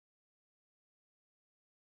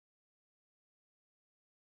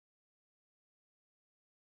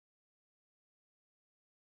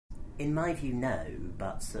In my view, no,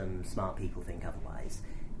 but some smart people think otherwise.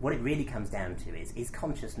 What it really comes down to is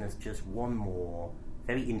consciousness just one more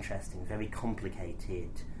very interesting, very complicated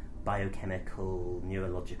biochemical,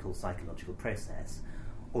 neurological, psychological process?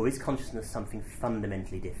 Or is consciousness something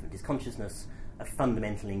fundamentally different? Is consciousness a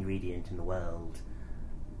fundamental ingredient in the world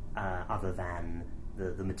other than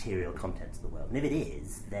the material contents of the world? And if it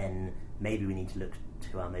is, then maybe we need to look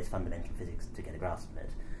to our most fundamental physics to get a grasp of it.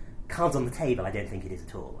 Cards on the table, I don't think it is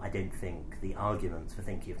at all. I don't think the arguments for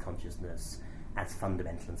thinking of consciousness as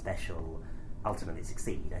fundamental and special ultimately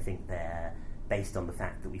succeed. I think they're based on the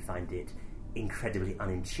fact that we find it incredibly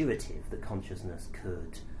unintuitive that consciousness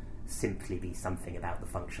could simply be something about the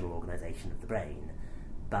functional organisation of the brain.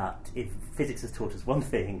 But if physics has taught us one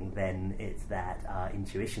thing, then it's that our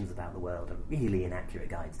intuitions about the world are really inaccurate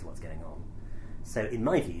guides to what's going on. So in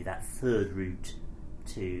my view, that third route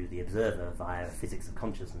to the observer via a physics of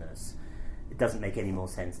consciousness, it doesn't make any more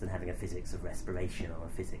sense than having a physics of respiration or a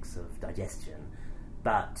physics of digestion.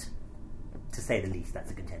 But to say the least, that's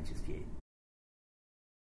a contentious view.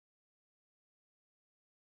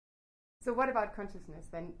 So what about consciousness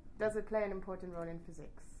then? Does it play an important role in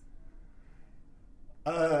physics?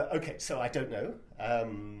 Okay, so I don't know.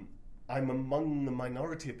 I'm among the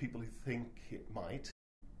minority of people who think it might.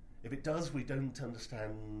 If it does, we don't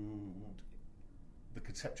understand the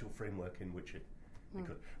conceptual framework in which it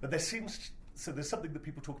could. But there's something that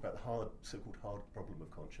people talk about, the so-called hard problem of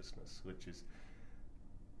consciousness, which is,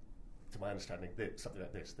 to my understanding, something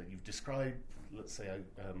like this, that you've described, let's say,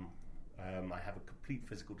 I have a complete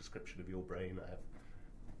physical description of your brain, I have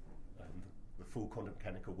the full quantum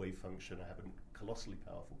mechanical wave function, I have a colossally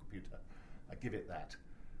powerful computer, I give it that.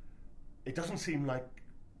 It doesn't seem like,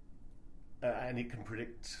 and it can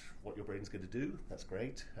predict what your brain's going to do, that's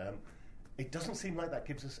great. It doesn't seem like that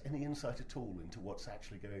gives us any insight at all into what's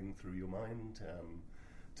actually going through your mind,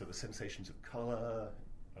 to the sensations of colour,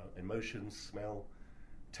 emotions, smell,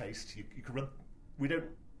 taste. You can run, we don't,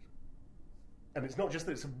 and it's not just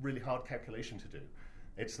that it's a really hard calculation to do,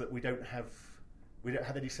 it's that we don't have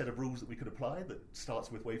any set of rules that we could apply that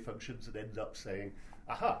starts with wave functions and ends up saying,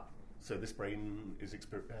 aha, so this brain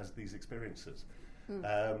has these experiences.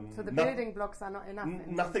 So the building blocks are not enough.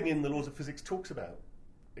 Nothing in the laws of physics talks about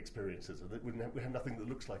experiences, and we have nothing that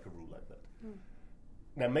looks like a rule like that.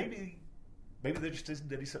 Now maybe there just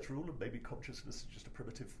isn't any such rule, and maybe consciousness is just a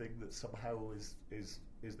primitive thing that somehow is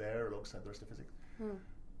there alongside the rest of physics.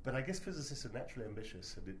 But I guess physicists are naturally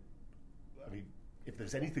ambitious, and if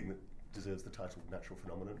there's anything that deserves the title natural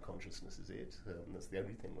phenomenon, consciousness is it. That's the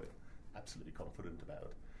only thing we're absolutely confident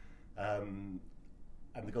about.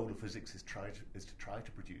 And the goal of physics is to try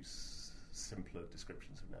to produce simpler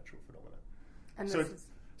descriptions of natural phenomena. And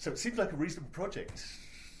so it seems like a reasonable project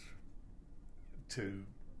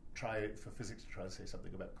for physics to try to say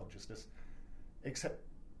something about consciousness, except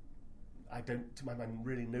to my mind,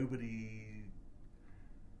 really nobody.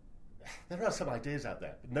 There are some ideas out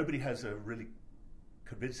there, but nobody has a really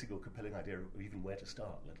convincing or compelling idea of even where to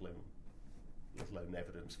start, let alone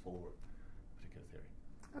evidence for a particular theory.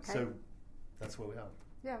 Okay. So that's where we are.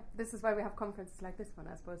 Yeah, this is why we have conferences like this one,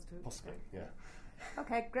 as opposed to... Possibly, yeah.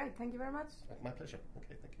 Okay, great. Thank you very much. My pleasure.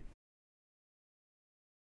 Okay, thank you.